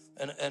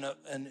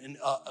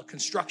a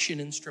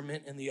construction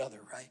instrument in the other,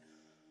 right?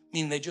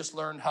 Meaning they just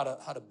learned how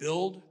to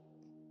build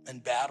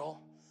and battle,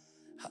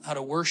 how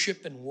to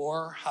worship and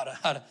war, how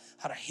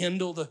to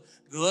handle the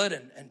good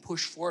and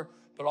push forward,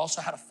 but also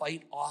how to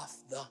fight off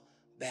the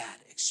bad.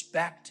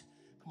 Expect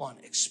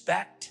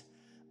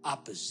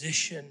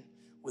opposition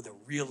with a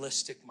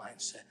realistic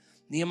mindset.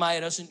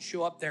 Nehemiah doesn't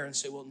show up there and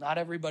say, well, not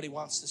everybody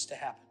wants this to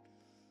happen.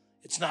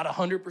 It's not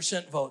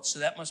 100% vote, so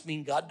that must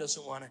mean God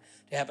doesn't want it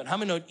to happen. How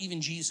many know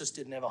even Jesus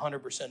didn't have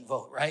 100%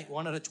 vote, right?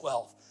 1 out of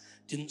 12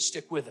 didn't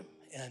stick with him.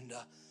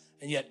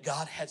 And yet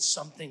God had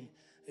something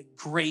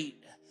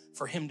great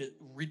for him to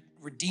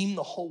redeem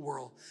the whole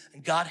world.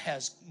 And God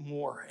has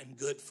more and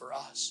good for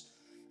us.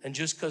 And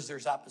just because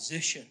there's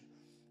opposition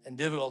and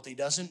difficulty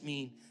doesn't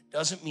mean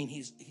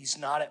he's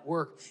not at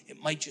work. It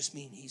might just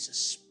mean he's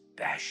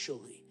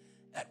especially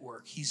at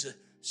work. He's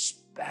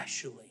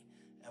especially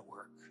at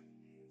work.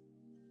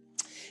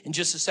 In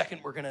just a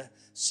second, we're going to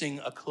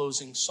sing a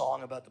closing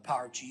song about the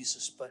power of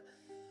Jesus. But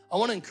I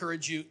want to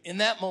encourage you, in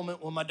that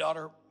moment when my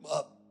daughter,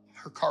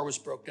 her car was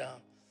broke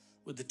down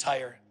with the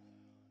tire,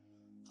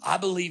 I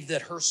believe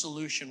that her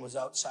solution was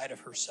outside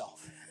of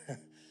herself.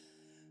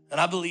 And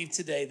I believe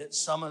today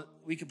that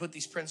we could put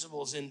these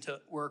principles into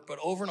work, but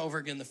over and over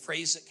again, the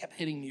phrase that kept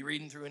hitting me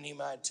reading through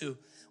Nehemiah 2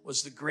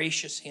 was the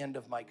gracious hand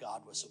of my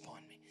God was upon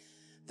me.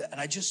 And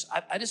I just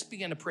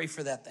began to pray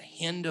for that, the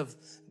hand of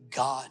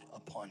God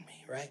upon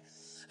me, right?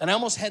 And I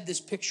almost had this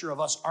picture of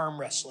us arm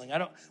wrestling.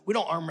 We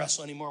don't arm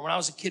wrestle anymore. When I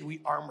was a kid,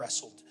 we arm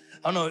wrestled.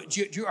 I don't know,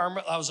 do you arm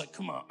wrestle? I was like,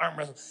 come on, arm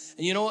wrestle.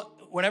 And you know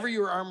what? Whenever you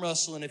were arm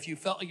wrestling, if you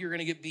felt like you were going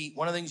to get beat,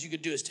 one of the things you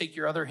could do is take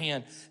your other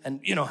hand and,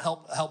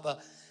 help out.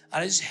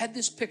 I just had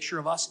this picture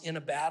of us in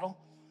a battle.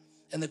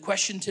 And the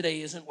question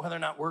today isn't whether or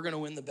not we're going to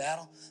win the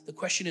battle. The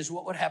question is,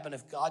 what would happen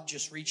if God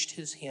just reached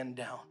his hand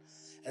down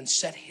and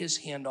set his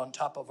hand on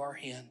top of our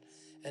hand,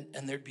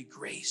 and there'd be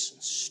grace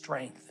and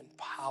strength and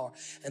power.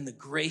 And the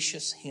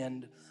gracious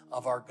hand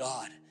of our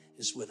God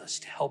is with us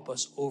to help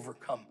us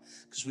overcome,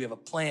 because we have a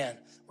plan.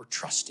 We're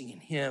trusting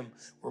in him.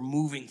 We're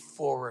moving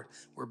forward.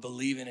 We're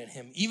believing in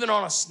him. Even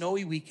on a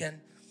snowy weekend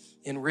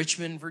in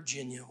Richmond,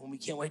 Virginia, when we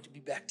can't wait to be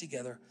back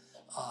together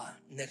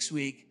next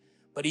week.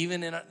 But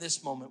even in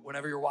this moment,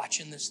 whenever you're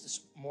watching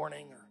this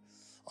morning or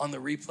on the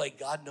replay,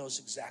 God knows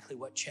exactly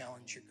what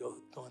challenge you're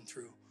going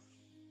through.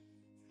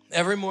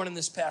 Every morning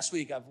this past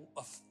week, I've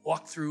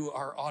walked through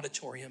our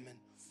auditorium and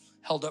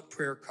held up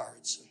prayer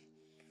cards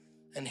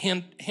and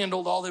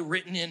handled all the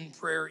written in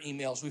prayer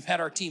emails. We've had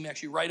our team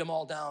actually write them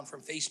all down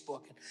from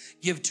Facebook and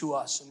give to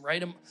us, and write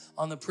them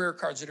on the prayer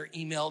cards that are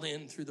emailed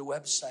in through the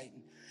website.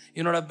 And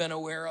you know what I've been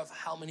aware of?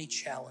 How many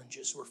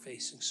challenges we're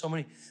facing. So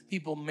many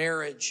people,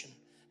 marriage and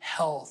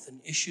health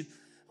and issues.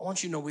 I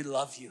want you to know we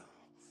love you.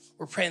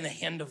 We're praying the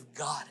hand of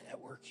God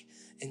at work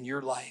in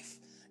your life.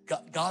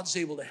 God's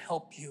able to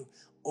help you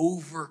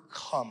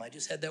overcome. I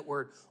just had that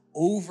word,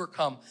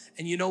 overcome.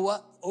 And you know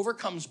what?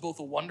 Overcome is both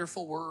a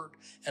wonderful word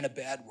and a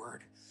bad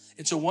word.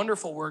 It's a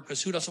wonderful word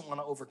because who doesn't want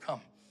to overcome?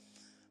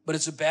 But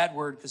it's a bad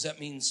word because that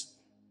means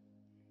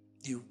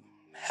you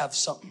have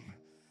something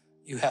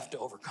you have to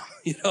overcome.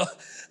 You know,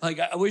 like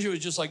I wish it was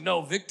just like,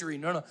 no, victory.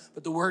 No.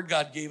 But the word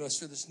God gave us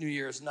for this new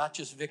year is not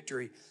just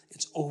victory,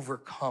 it's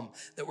overcome.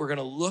 That we're going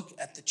to look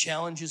at the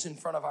challenges in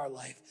front of our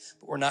life,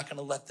 but we're not going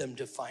to let them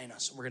define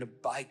us. And we're going to,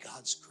 by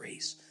God's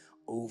grace,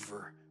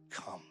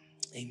 overcome.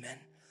 Amen.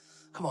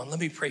 Come on, let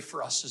me pray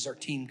for us as our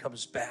team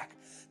comes back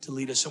to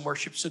lead us in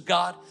worship. So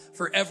God,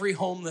 for every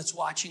home that's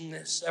watching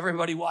this,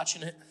 everybody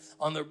watching it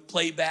on the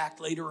playback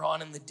later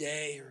on in the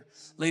day or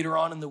later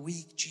on in the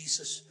week,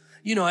 Jesus,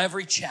 you know,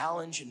 every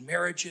challenge in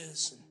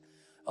marriages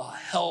and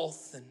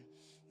health and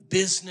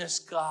business,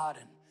 God,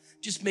 and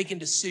just making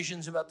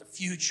decisions about the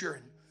future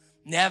and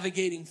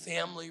navigating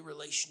family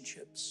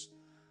relationships.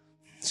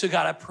 So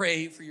God, I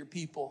pray for your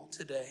people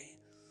today.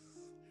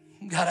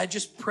 God, I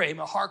just pray,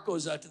 my heart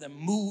goes out to them,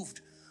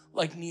 moved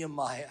like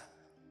Nehemiah.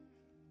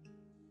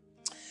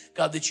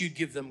 God, that you'd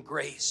give them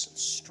grace and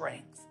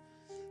strength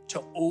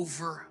to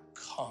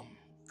overcome,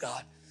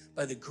 God,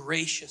 by the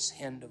gracious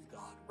hand of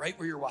God, right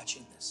where you're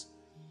watching this.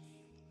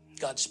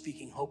 God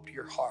speaking hope to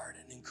your heart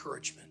and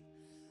encouragement,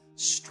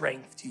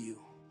 strength to you,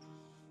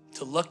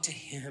 to look to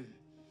him,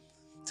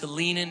 to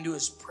lean into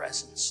his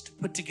presence, to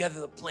put together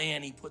the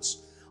plan he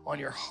puts on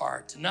your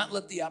heart, to not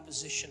let the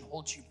opposition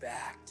hold you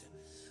back, to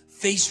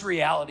face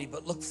reality,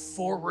 but look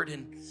forward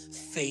in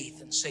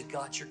faith and say,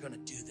 God, you're going to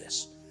do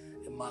this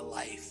in my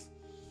life.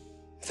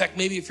 In fact,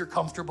 maybe if you're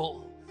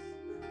comfortable,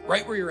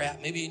 right where you're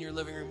at, maybe in your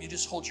living room, you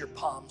just hold your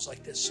palms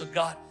like this. So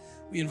God,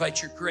 we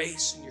invite your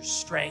grace and your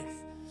strength,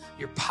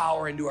 your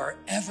power into our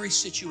every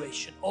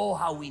situation. Oh,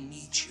 how we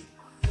need you.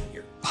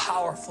 You're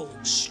powerful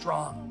and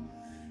strong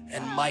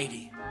and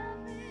mighty.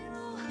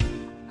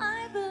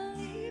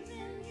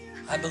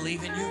 I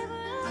believe in you.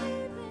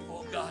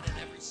 Oh God, in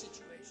every situation.